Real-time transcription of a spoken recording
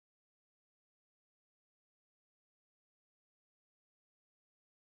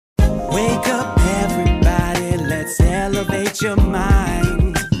Wake up everybody, let's elevate your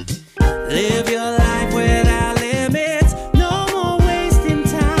mind. Live your life without limits, no more wasting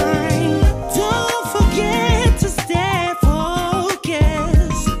time. Don't forget to stay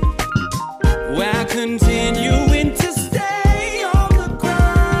focused while continuing to stay on the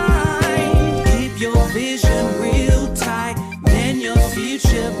grind. Keep your vision real tight, then your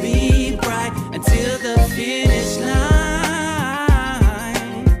future be bright until the finish line.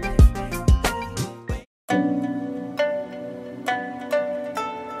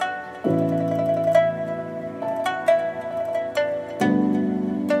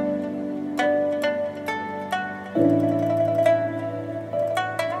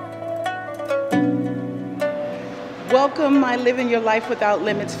 Welcome, my Living Your Life Without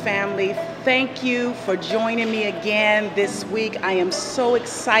Limits family. Thank you for joining me again this week. I am so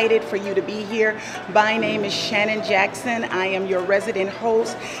excited for you to be here. My name is Shannon Jackson. I am your resident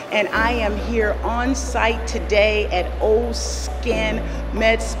host, and I am here on site today at O Skin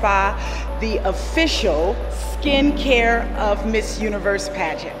Med Spa, the official skincare of Miss Universe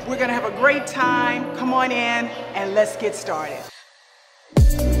pageant. We're gonna have a great time. Come on in and let's get started.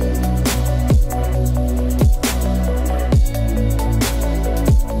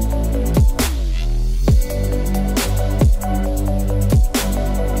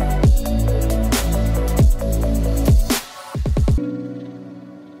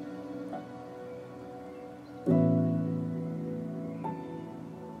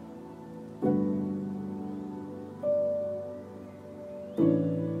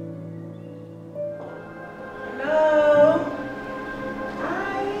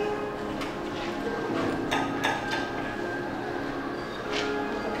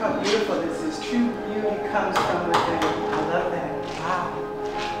 How beautiful this is. True beauty comes from within. I love that. Wow.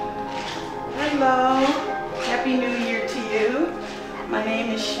 Hello. Happy New Year to you. My name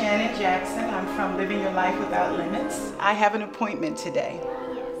is Shannon Jackson. I'm from Living Your Life Without Limits. I have an appointment today.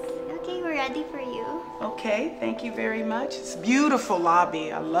 Yes. Okay, we're ready for you. Okay, thank you very much. It's a beautiful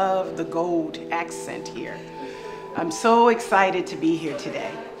lobby. I love the gold accent here. I'm so excited to be here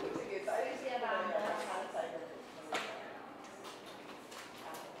today.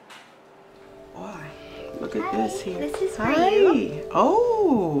 Look at this here. This is for you.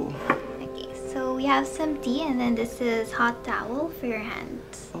 Oh. Okay, so we have some tea and then this is hot towel for your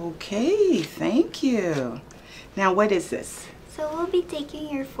hands. Okay, thank you. Now what is this? So we'll be taking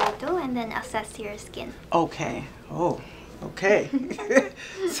your photo and then assess your skin. Okay. Oh, okay.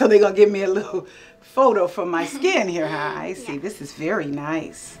 So they're gonna give me a little photo from my skin here, huh? I see. Yeah. This is very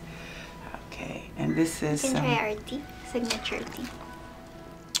nice. Okay, and this is... You can try our tea, signature tea.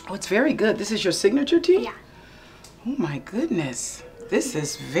 Oh, it's very good. This is your signature tea? Yeah. Oh my goodness. This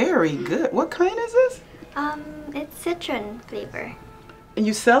is very good. What kind is this? It's citron flavor. And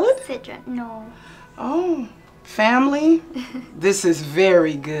you sell it? Citron, no. Oh, family? This is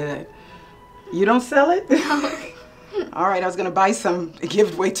very good. You don't sell it? No. All right, I was gonna buy some to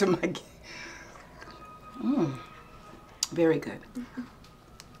give away to my... Very good.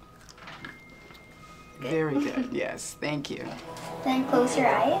 Very good, yes, thank you. Then close your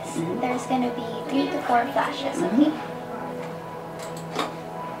eyes. There's going to be 3 to 4 flashes, okay?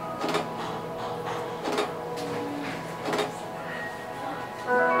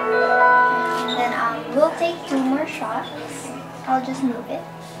 And then we'll take 2 more shots. I'll just move it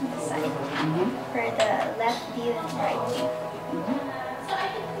to the side for the left view and right view.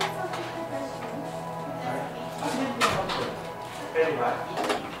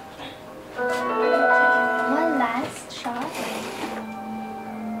 One last shot.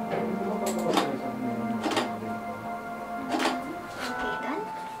 Okay, done.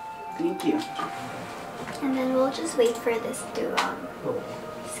 Thank you. And then we'll just wait for this to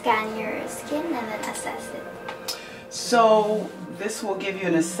scan your skin and then assess it. So this will give you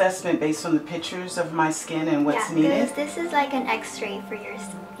an assessment based on the pictures of my skin and what's needed? Yeah, because this is like an x-ray for your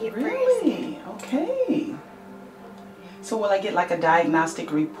skin. Really? Okay. So will I get like a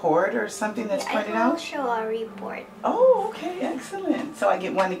diagnostic report or something that's printed out? I'll show a report. Oh, okay, excellent. So I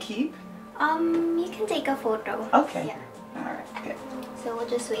get one to keep? You can take a photo. Okay. Yeah. All right, good. So we'll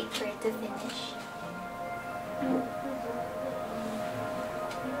just wait for it to finish.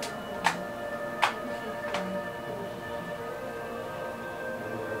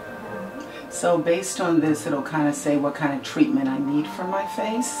 So based on this, it'll kind of say what kind of treatment I need for my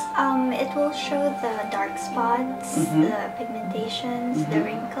face? It will show the dark spots, the pigmentations, the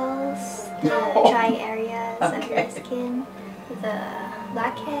wrinkles, the dry areas of your skin, the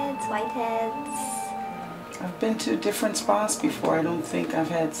blackheads, whiteheads. I've been to different spas before. I don't think I've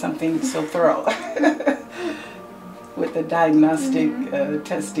had something so thorough. with the diagnostic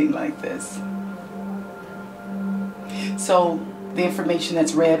testing like this. So the information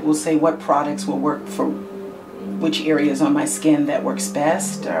that's read will say what products will work for which areas on my skin that works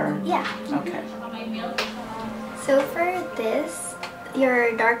best, or? Yeah. Okay. So for this,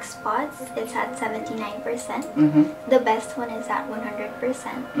 your dark spots, it's at 79%. The best one is at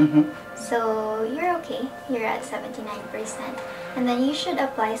 100%. So you're okay. You're at 79%. And then you should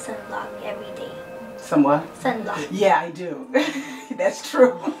apply sunblock every day. Some what? Sunblock. Yeah, I do. That's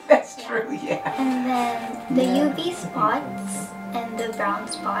true. That's true, yeah. And then the UV spots and the brown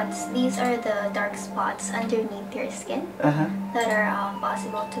spots, these are the dark spots underneath your skin that are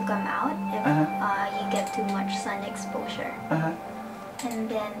possible to come out if you get too much sun exposure. And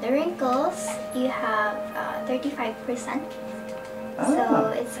then the wrinkles, you have 35%.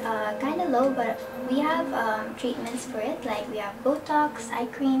 So it's kind of low, but we have treatments for it, like we have Botox, eye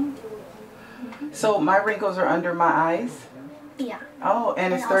cream. So my wrinkles are under my eyes? Yeah. Oh,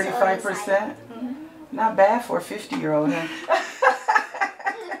 and it's 35%? Not bad for a 50-year-old, huh?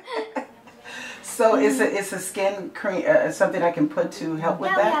 So it's a skin cream, something I can put to help with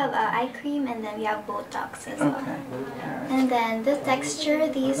that? Yeah, we have eye cream, and then we have Botox as well. Okay. And then the texture,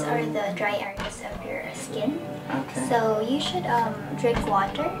 these are the dry areas of your skin. Okay. So you should drink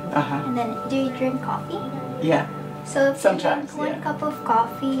water. And then, do you drink coffee? Yeah. So if sometimes, you drink 1 cup of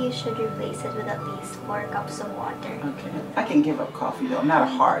coffee, you should replace it with at least 4 cups of water. Okay. I can give up coffee though. I'm not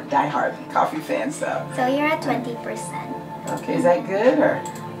a die-hard coffee fan, so. So you're at 20%. Okay, is that good or?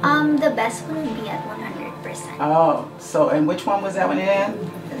 The best one would be at 100%. Oh, so and which one was that one in?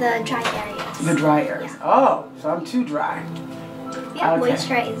 The dry areas. The dry areas. Yeah. Oh, so I'm too dry. Yeah, Okay.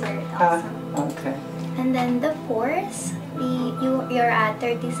 moisturizer also. Okay. And then the pores, you're at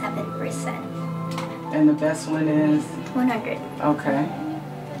 37%. And the best one is? 100. Okay.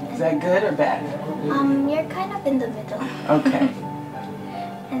 Is that good or bad? You're kind of in the middle. Okay.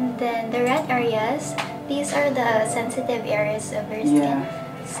 And then the red areas, these are the sensitive areas of your skin. Yeah.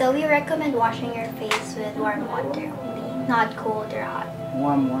 So we recommend washing your face with warm water only, not cold or hot.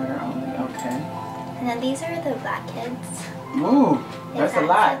 Warm water only, okay. And then these are the blackheads. Ooh, that's a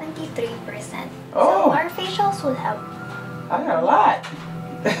lot. 73%. Oh. So our facials will help. I got a lot.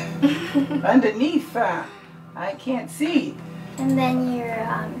 Underneath, I can't see. And then your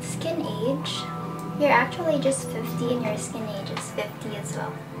skin age, you're actually just 50 and your skin age is 50 as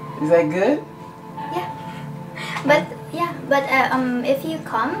well. Is that good? Yeah. But if you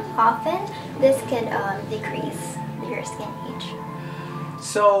come often, this could decrease your skin age.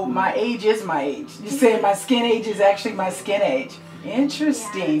 So my age is my age. You say my skin age is actually my skin age.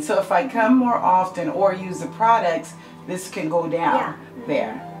 Interesting. Yeah. So if I come more often or use the products, this can go down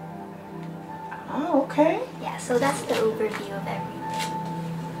there. Oh, okay. Yeah, so that's the overview of everything.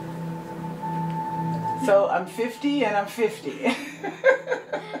 So I'm 50 and I'm 50.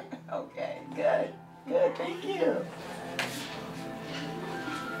 Okay, good. Good, thank you.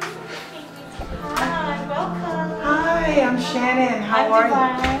 Hi, welcome. Hi, I'm Shannon. How are you?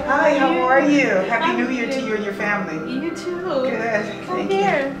 Hi, how are you? Happy New Year to you and your family. You too. Good. Come Thank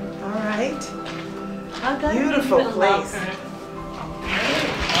here. You. All right. I'll go Beautiful place. Okay.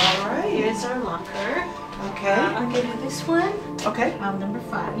 All right. Here's our locker. Okay. I'll give you this one. Okay. Number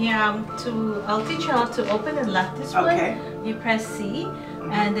 5. Yeah. I'll teach you how to open and lock this one. Okay. You press C,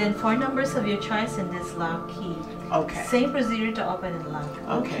 and then 4 numbers of your choice in this lock key. Okay. Same procedure to open and lock.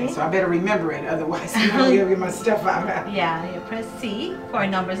 Okay. So I better remember it, otherwise I'll get my stuff out. Yeah. You press C, 4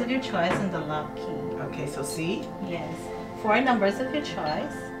 numbers of your choice in the lock key. Okay. So C. Yes. 4 numbers of your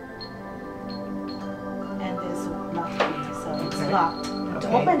choice. And this lock key. So it's locked. To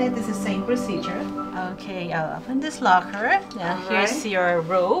open it, this is the same procedure. Okay, I'll open this locker. Here's your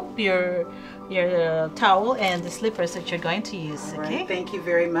robe, your towel, and the slippers that you're going to use. All okay. right, thank you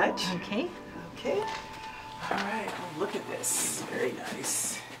very much. Okay. Okay. All right. Oh, look at this. Very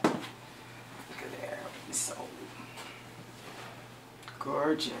nice. Look at there. So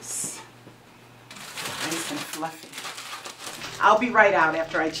gorgeous. Nice and fluffy. I'll be right out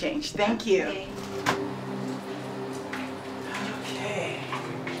after I change. Thank you. Okay.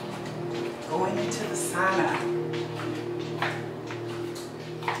 Going into the sauna.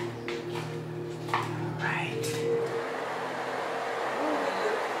 All right.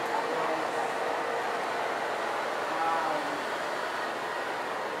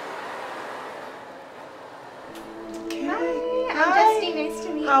 Okay. I'm Justine. Nice to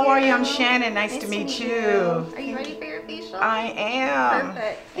meet you. How are you? I'm Shannon. Nice to meet you. Are you ready for your facial? I am.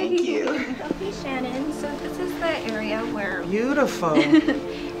 Perfect. Thank you. Okay, Shannon. So this is the area where Beautiful.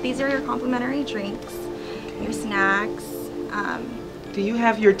 these are your complimentary drinks, your snacks. Do you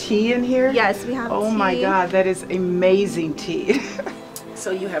have your tea in here? Yes, we have tea. Oh my God, that is amazing tea.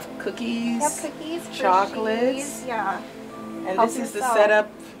 So you have cookies, We have cookies, chocolates. cheese, yeah. And Help this is the yourself.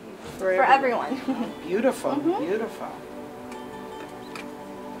 setup for everyone. Beautiful, beautiful.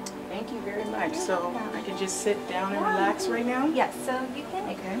 Thank you very much. So I can just sit down and relax right now? Yes, so you can.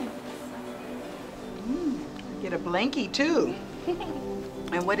 Okay. Get a blankie too.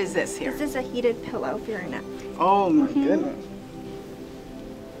 And what is this here? This is a heated pillow for your neck. Oh my goodness.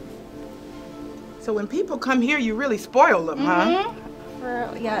 So when people come here, you really spoil them, huh?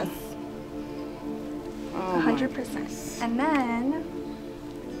 Yes. Oh, 100%. And then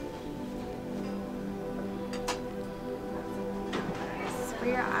for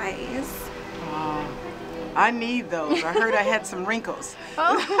your eyes. oh, I need those. I heard I had some wrinkles.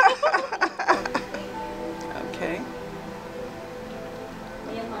 Okay.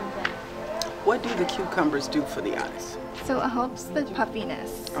 What do the cucumbers do for the eyes? So it helps the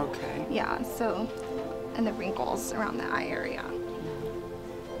puffiness. Okay. Yeah, so, and the wrinkles around the eye area.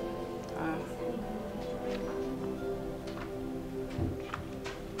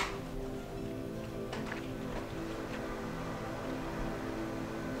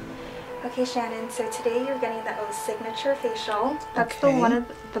 Okay, Shannon, so today you're getting the O Signature facial. That's Okay. one of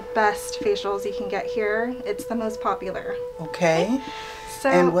the best facials you can get here. It's the most popular. Okay. So,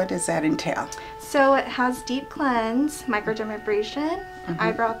 And what does that entail? So it has deep cleanse, microdermabrasion,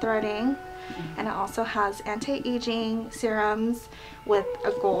 eyebrow threading, and it also has anti-aging serums with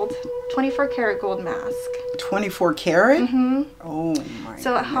a gold, 24 karat gold mask. 24 karat? Oh my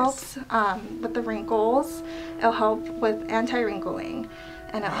So it goodness. helps with the wrinkles, it'll help with anti-wrinkling,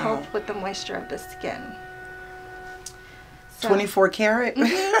 and it'll help with the moisture of the skin. So, 24 karat?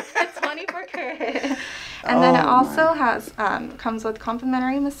 It's 24 karat. And then it also has comes with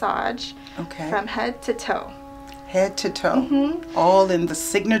complimentary massage Okay. from head to toe. Head to toe. All in the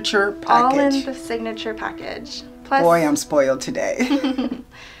signature package. All in the signature package. Plus, Boy, I'm spoiled today.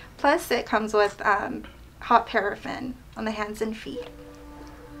 plus it comes with hot paraffin on the hands and feet.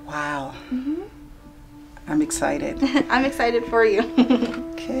 Wow. I'm excited. I'm excited for you.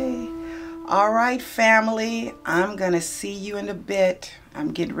 Okay. All right, family. I'm going to see you in a bit.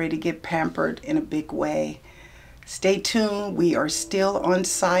 I'm getting ready to get pampered in a big way. Stay tuned. We are still on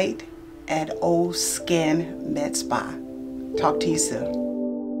site at O Skin Med Spa. Talk to you soon.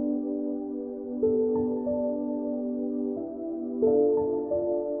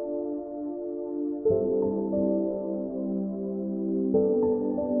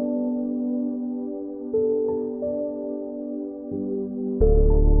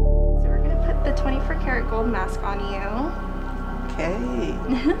 So we're going to put the 24 karat gold mask on you. Okay.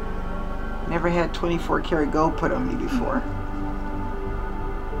 Never had 24 karat gold put on me before.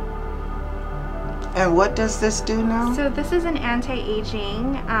 And what does this do now? So this is an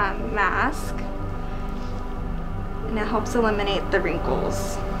anti-aging mask, and it helps eliminate the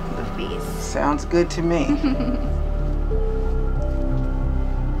wrinkles of the face. Sounds good to me.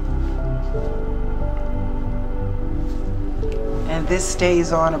 And this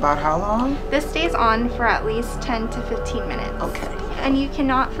stays on about how long? This stays on for at least 10 to 15 minutes. Okay. And you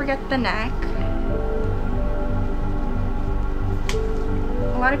cannot forget the neck.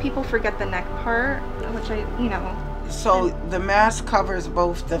 A lot of people forget the neck part, which So the mask covers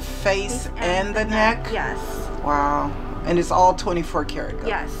both the face and the neck? Yes. Wow. And it's all 24 karat gold?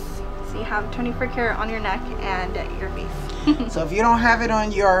 Yes. So you have 24 karat on your neck and your face. So if you don't have it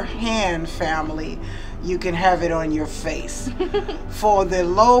on your hand, family, you can have it on your face for the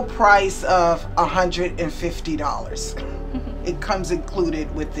low price of $150. It comes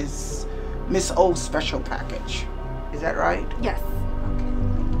included with this Miss O special package. Is that right? Yes.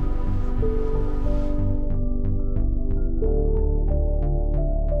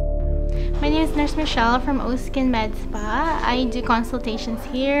 My name is Nurse Michelle from O Skin Med Spa. I do consultations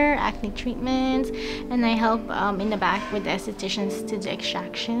here, acne treatments, and I help in the back with the estheticians to do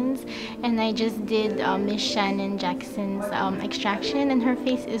extractions. And I just did Miss Shannon Jackson's extraction, and her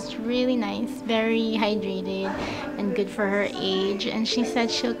face is really nice, very hydrated, and good for her age. And she said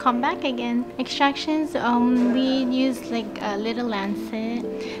she'll come back again. Extractions, we use like a little lancet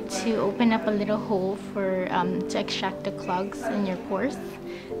to open up a little hole for to extract the clogs in your pores.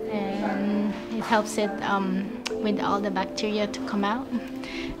 And it helps it with all the bacteria to come out,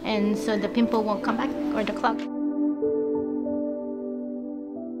 and so the pimple won't come back, or the clog.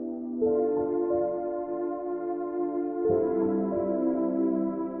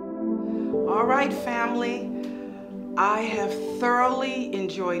 All right, family. I have thoroughly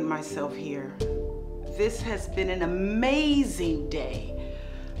enjoyed myself here. This has been an amazing day.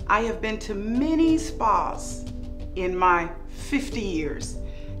 I have been to many spas, in my 50 years.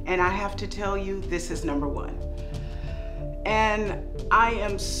 And I have to tell you, this is number one. And I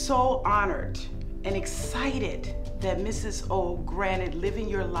am so honored and excited that Mrs. O granted Living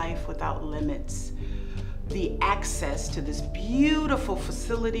Your Life Without Limits the access to this beautiful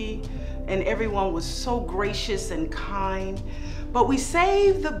facility, and everyone was so gracious and kind. But we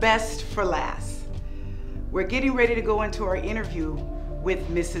saved the best for last. We're getting ready to go into our interview with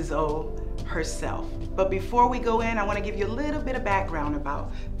Mrs. O herself. But before we go in, I want to give you a little bit of background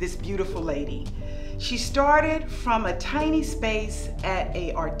about this beautiful lady. She started from a tiny space at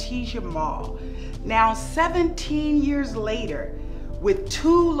a Artesia Mall. Now 17 years later, with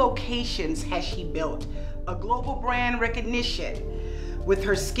 2 locations has she built a global brand recognition with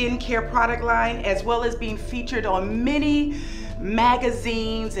her skincare product line, as well as being featured on many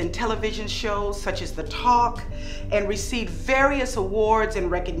magazines and television shows such as The Talk, and received various awards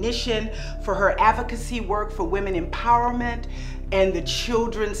and recognition for her advocacy work for women empowerment and the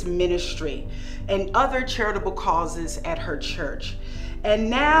children's ministry and other charitable causes at her church.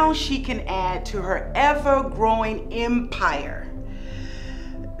 And now she can add to her ever-growing empire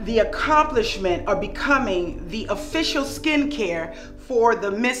the accomplishment of becoming the official skincare for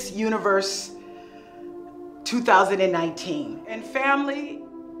the Miss Universe 2019. And family,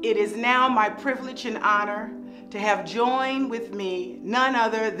 it is now my privilege and honor to have joined with me none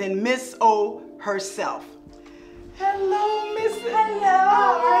other than Miss O herself. Hello, Miss. Hello,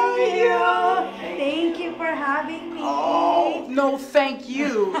 how are you? Thank you for having me. Oh, no, thank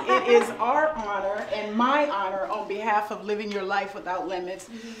you. It is our honor and my honor on behalf of Living Your Life Without Limits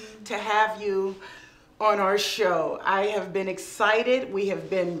to have you on our show. I have been excited. We have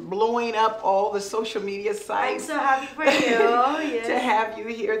been blowing up all the social media sites. I'm so happy for you. Yes. To have you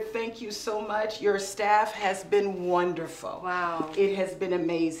here. Thank you so much. Your staff has been wonderful. Wow. It has been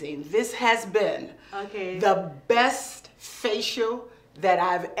amazing. This has been the best facial that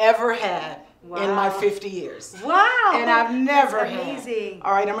I've ever had in my 50 years. Wow. And I've never That's had. amazing.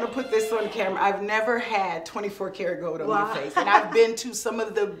 All right, I'm going to put this on camera. I've never had 24 karat gold on my face. And I've been to some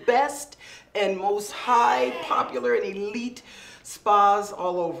of the best and most high, popular, and elite spas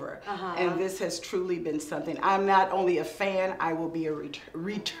all over. And this has truly been something. I'm not only a fan, I will be a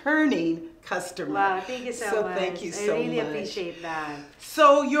returning customer. Wow, thank you so much. Thank you so much. I really appreciate that.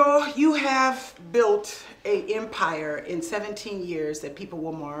 So you have built an empire in 17 years that people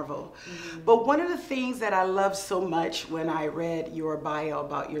will marvel. But one of the things that I love so much when I read your bio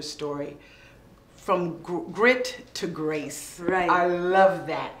about your story, from grit to grace. Right. I love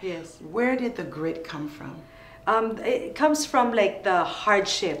that. Yes. Where did the grit come from? It comes from like the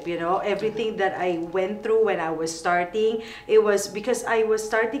hardship, you know, everything that I went through when I was starting. It was because I was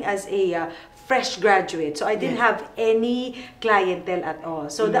starting as a fresh graduate, so I didn't have any clientele at all.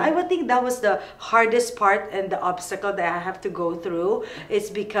 So I would think that was the hardest part and the obstacle that I have to go through. It's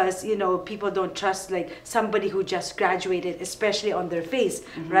because, you know, people don't trust like somebody who just graduated, especially on their face,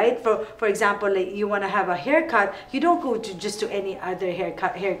 right? For example, like you want to have a haircut, you don't go to just to any other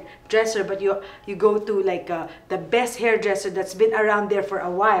hairdresser, but you go to like the best hairdresser that's been around there for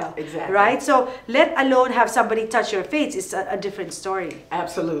a while. Exactly. Right? So let alone have somebody touch your face, it's a different story.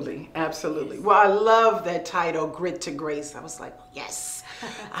 Absolutely, absolutely. Well, I love that title, Grit to Grace. I was like, yes,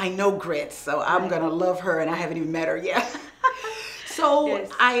 I know grit, so I'm gonna love her, and I haven't even met her yet. So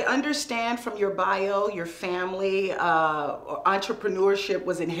I understand from your bio, your family, entrepreneurship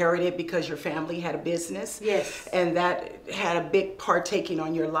was inherited because your family had a business. Yes. And that had a big partaking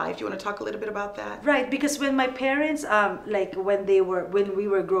on your life. Do you want to talk a little bit about that? Right, because when my parents, like when we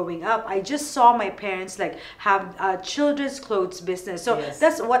were growing up, I just saw my parents like have a children's clothes business. So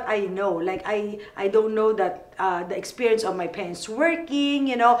that's what I know. Like I don't know that the experience of my parents working,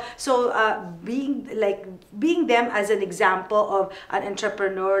 you know. So being them as an example of an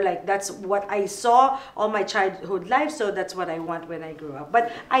entrepreneur, like that's what I saw all my childhood life. So that's what I want when I grow up.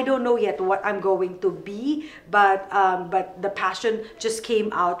 But I don't know yet what I'm going to be. But the passion just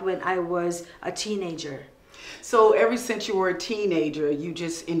came out when I was a teenager. So ever since you were a teenager, you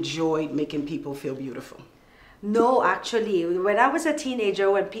just enjoyed making people feel beautiful? No, actually, when I was a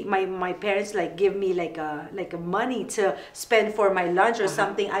teenager, when my parents like give me like a money to spend for my lunch or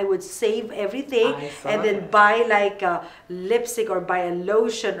something, I would save everything and then buy like a lipstick or buy a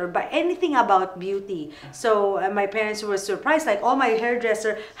lotion or buy anything about beauty. So my parents were surprised, like all my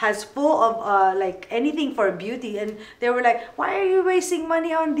hairdresser has full of like anything for beauty, and they were like, why are you wasting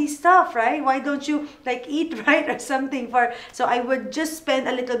money on this stuff, right? Why don't you like eat right or something for? So I would just spend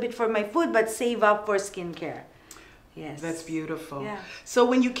a little bit for my food but save up for skincare. Yes. That's beautiful. Yeah. So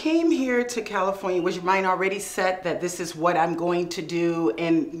when you came here to California, was your mind already set that this is what I'm going to do,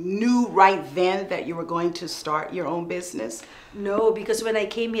 and knew right then that you were going to start your own business? No, because when I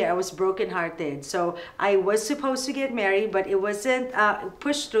came here, I was brokenhearted. So I was supposed to get married, but it wasn't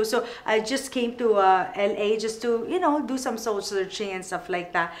pushed through. So I just came to LA just to, do some soul searching and stuff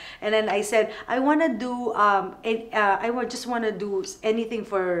like that. And then I said, I want to do, just want to do anything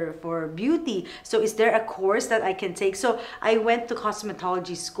for beauty. So is there a course that I can take? So I went to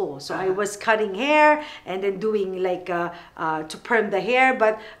cosmetology school. So I was cutting hair and then doing like to perm the hair.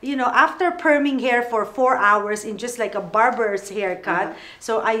 But, after perming hair for 4 hours in just like a barber's haircut,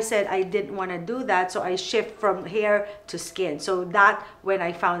 so I said I didn't want to do that, so I shift from hair to skin. So that when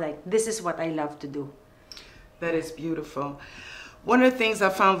I found like this is what I love to do. That is beautiful. One of the things I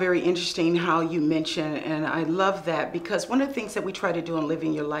found very interesting how you mentioned, and I love that, because one of the things that we try to do in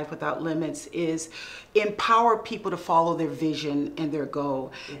Living Your Life Without Limits is empower people to follow their vision and their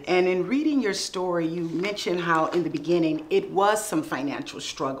goal. Yes. And in reading your story, you mentioned how in the beginning it was some financial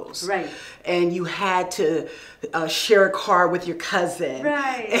struggles. Right. And you had to share a car with your cousin.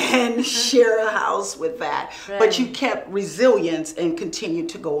 Right. And share a house with that. Right. But you kept resilience and continued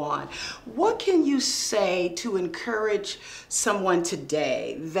to go on. What can you say to encourage someone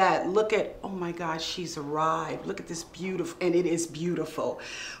today that look at, oh my gosh, she's arrived, look at this beautiful, and it is beautiful.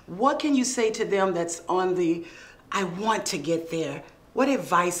 What can you say to them that's on the, I want to get there? What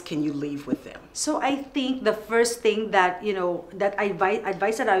advice can you leave with them? So I think the first thing that, that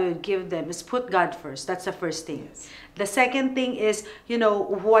advice that I would give them is put God first. That's the first thing. Yes. The second thing is,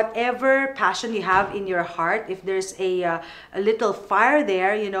 whatever passion you have in your heart, if there's a little fire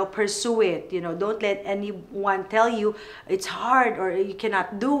there, pursue it. Don't let anyone tell you it's hard or you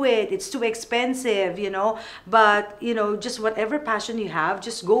cannot do it, it's too expensive, But, just whatever passion you have,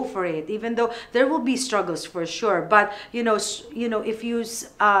 just go for it. Even though there will be struggles for sure. But, if you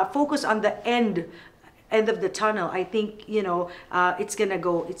focus on the end of the tunnel, I think, it's gonna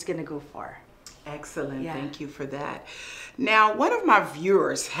go far. Excellent. Yeah. Thank you for that. Now, one of my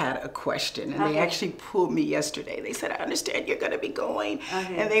viewers had a question, and they actually pulled me yesterday. They said, I understand you're going to be going,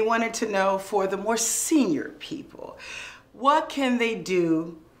 and they wanted to know, for the more senior people, what can they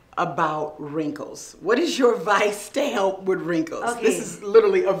do about wrinkles? What is your advice to help with wrinkles? Okay. This is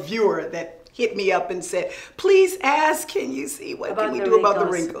literally a viewer that hit me up and said, please ask, can you see what can we do about the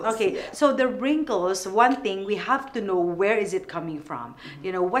wrinkles? Okay, Yeah. so the wrinkles, one thing, we have to know where is it coming from.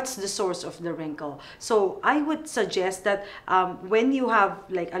 What's the source of the wrinkle? So I would suggest that when you have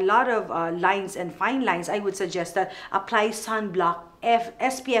like a lot of lines and fine lines, I would suggest that apply sunblock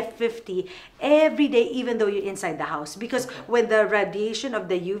SPF 50 every day, even though you're inside the house, because when the radiation of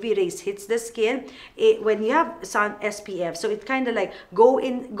the UV rays hits the skin, when you have sun SPF, so it kind of like go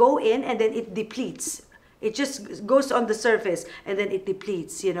in and then it depletes. It just goes on the surface and then it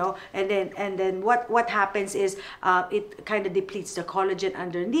depletes, and then what happens is it kind of depletes the collagen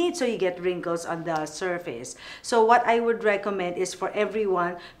underneath, so you get wrinkles on the surface. So what I would recommend is for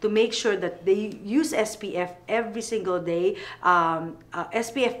everyone to make sure that they use SPF every single day,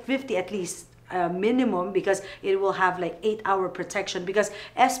 SPF 50 at least. Minimum, because it will have like 8-hour protection, because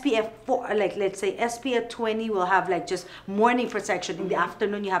SPF 4, like let's say SPF 20 will have like just morning protection. In the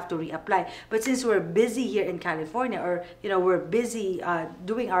afternoon you have to reapply, but since we're busy here in California, or we're busy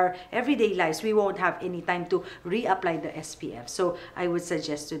doing our everyday lives, we won't have any time to reapply the SPF. So I would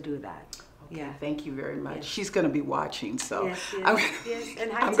suggest to do that. Okay, Yeah. thank you very much. Yes. She's going to be watching, so Yes,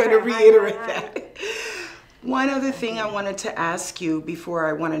 and hi I'm to going to her. Hi, reiterate hi. that. One other thing I wanted to ask you before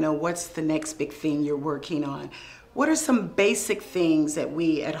I want to know what's the next big thing you're working on. What are some basic things that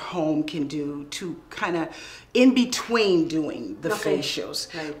we at home can do to kind of in between doing the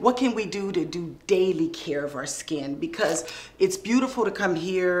facials? Right. What can we do to do daily care of our skin? Because it's beautiful to come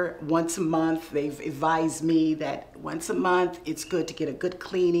here once a month. They've advised me that once a month it's good to get a good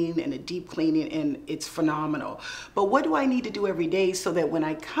cleaning and a deep cleaning, and it's phenomenal. But what do I need to do every day so that when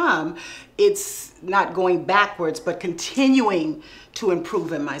I come, it's not going backwards but continuing to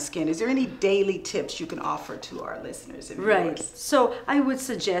improve in my skin? Is there any daily tips you can offer to our listeners and viewers? Right. So I would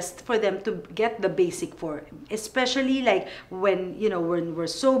suggest for them to get the basic 4, especially like when when we're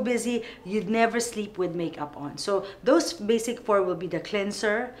so busy, you'd never sleep with makeup on. So those basic 4 will be the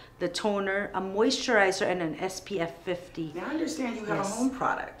cleanser, the toner, a moisturizer, and an SPF 50. Now I understand you have a home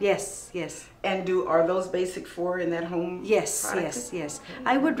product. Yes, yes. And are those basic 4 in that home Yes, product? yes.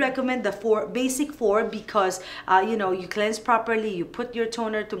 I would recommend the basic 4 because you cleanse properly, you put your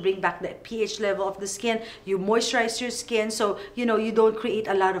toner to bring back the pH level of the skin, you moisturize your skin, so you don't create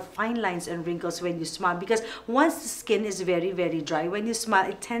a lot of fine lines and wrinkles when you smile, because once the skin is very, very dry, when you smile,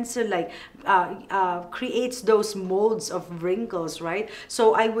 it tends to like creates those molds of wrinkles, right?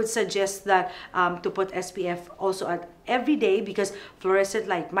 So I would suggest that to put SPF also at every day, because fluorescent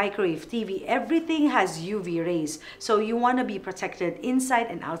light, microwave, TV, everything has UV rays. So you want to be protected inside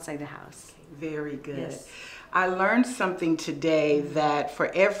and outside the house. Very good. Yes. I learned something today that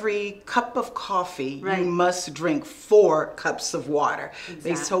for every cup of coffee, you must drink 4 cups of water.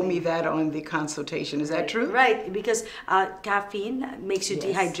 They told me that on the consultation. Is that true? Right, because caffeine makes you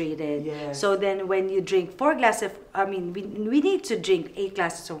dehydrated. Yes. So then when you drink 4 glasses, we need to drink 8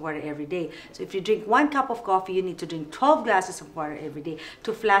 glasses of water every day. So if you drink 1 cup of coffee, you need to drink 12 glasses of water every day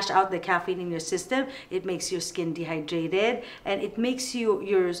to flash out the caffeine in your system. It makes your skin dehydrated, and it makes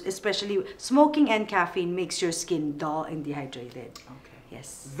especially smoking and caffeine makes your skin dull and dehydrated. Okay.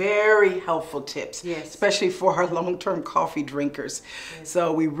 Yes. Very helpful tips. Yes. Especially for our long-term coffee drinkers. Yes.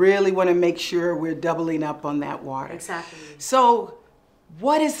 So we really want to make sure we're doubling up on that water. Exactly. So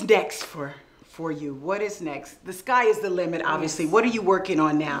what is next for you? What is next? The sky is the limit, obviously. Yes. What are you working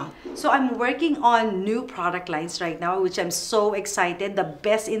on now? So I'm working on new product lines right now, which I'm so excited. The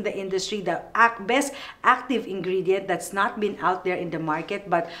best in the industry, the best active ingredient that's not been out there in the market,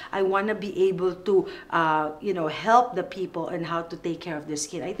 but I want to be able to, help the people and how to take care of their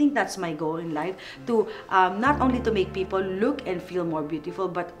skin. I think that's my goal in life, to not only to make people look and feel more beautiful,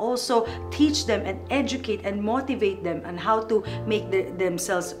 but also teach them and educate and motivate them on how to make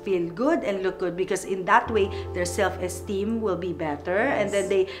themselves feel good and look good, because in that way their self-esteem will be better. And then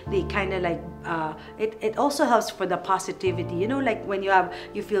they kind of like it also helps for the positivity, like when you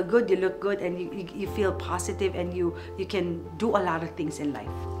feel good, you look good, and you feel positive, and you can do a lot of things in life.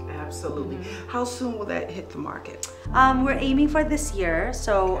 Absolutely. How soon will that hit the market? We're aiming for this year,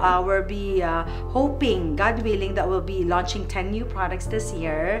 so we'll be hoping, God willing, that we'll be launching 10 new products this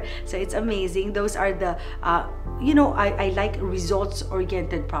year. So it's amazing. Those are the I like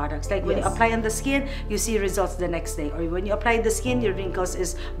results-oriented products. Like when you apply on the skin, you see results the next day, or when you apply the skin, your wrinkles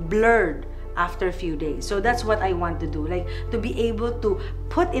is blurred after a few days. So that's what I want to do, like to be able to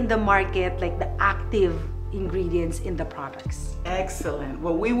put in the market like the active ingredients in the products. Excellent.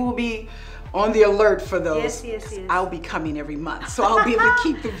 Well, we will be on the alert for those. Yes. I'll be coming every month, so I'll be able to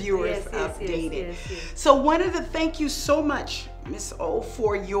keep the viewers updated. Yes. So thank you so much, Miss O,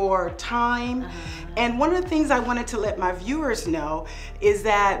 for your time. And one of the things I wanted to let my viewers know is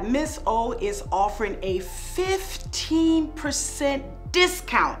that Miss O is offering a 15%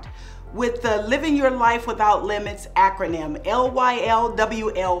 discount with the Living Your Life Without Limits acronym,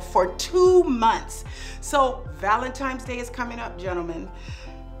 LYLWL, for 2 months. So Valentine's Day is coming up, gentlemen.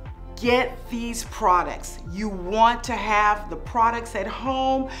 Get these products. You want to have the products at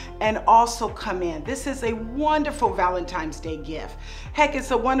home and also come in. This is a wonderful Valentine's Day gift. Heck,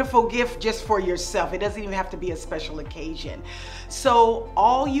 it's a wonderful gift just for yourself. It doesn't even have to be a special occasion. So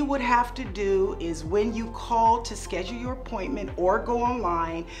all you would have to do is when you call to schedule your appointment or go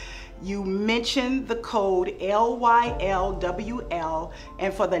online, you mention the code LYLWL,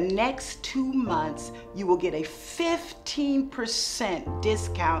 and for the next 2 months, you will get a 15%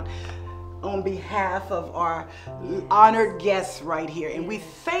 discount on behalf of our honored guests right here. And we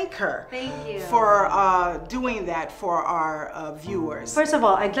thank her for doing that for our viewers. First of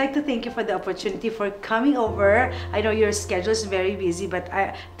all, I'd like to thank you for the opportunity for coming over. I know your schedule is very busy, but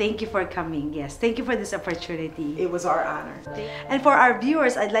thank you for coming. Yes, thank you for this opportunity. It was our honor. And for our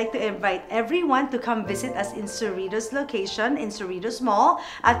viewers, I'd like to invite everyone to come visit us in Cerritos location, in Cerritos Mall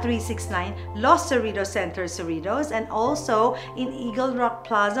at 369 Los Cerritos Center, Cerritos, and also in Eagle Rock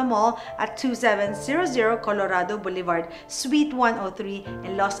Plaza Mall at 2700 Colorado Boulevard, Suite 103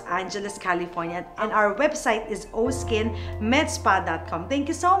 in Los Angeles, California. And our website is oskinmedspa.com. Thank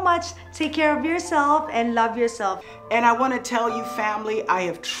you so much. Take care of yourself and love yourself. And I want to tell you, family, I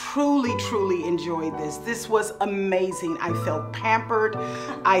have truly enjoyed this. This was amazing. I felt pampered.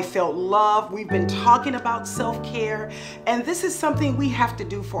 I felt loved. We've been talking about self-care, and this is something we have to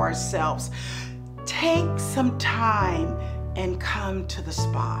do for ourselves. Take some time and come to the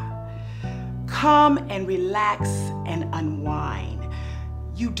spa. Come and relax and unwind.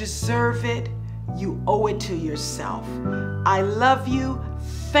 You deserve it. You owe it to yourself. I love you.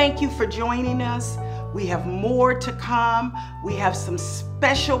 Thank you for joining us. We have more to come. We have some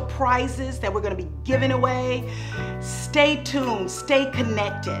special prizes that we're going to be giving away. Stay tuned. Stay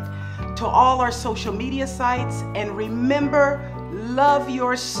connected to all our social media sites. And remember, love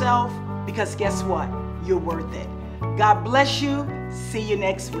yourself, because guess what? You're worth it. God bless you. See you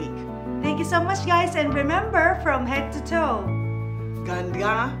next week. Thank you so much, guys, and remember, from head to toe,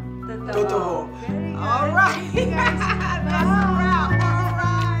 Ganda Totoo. All right. Bye.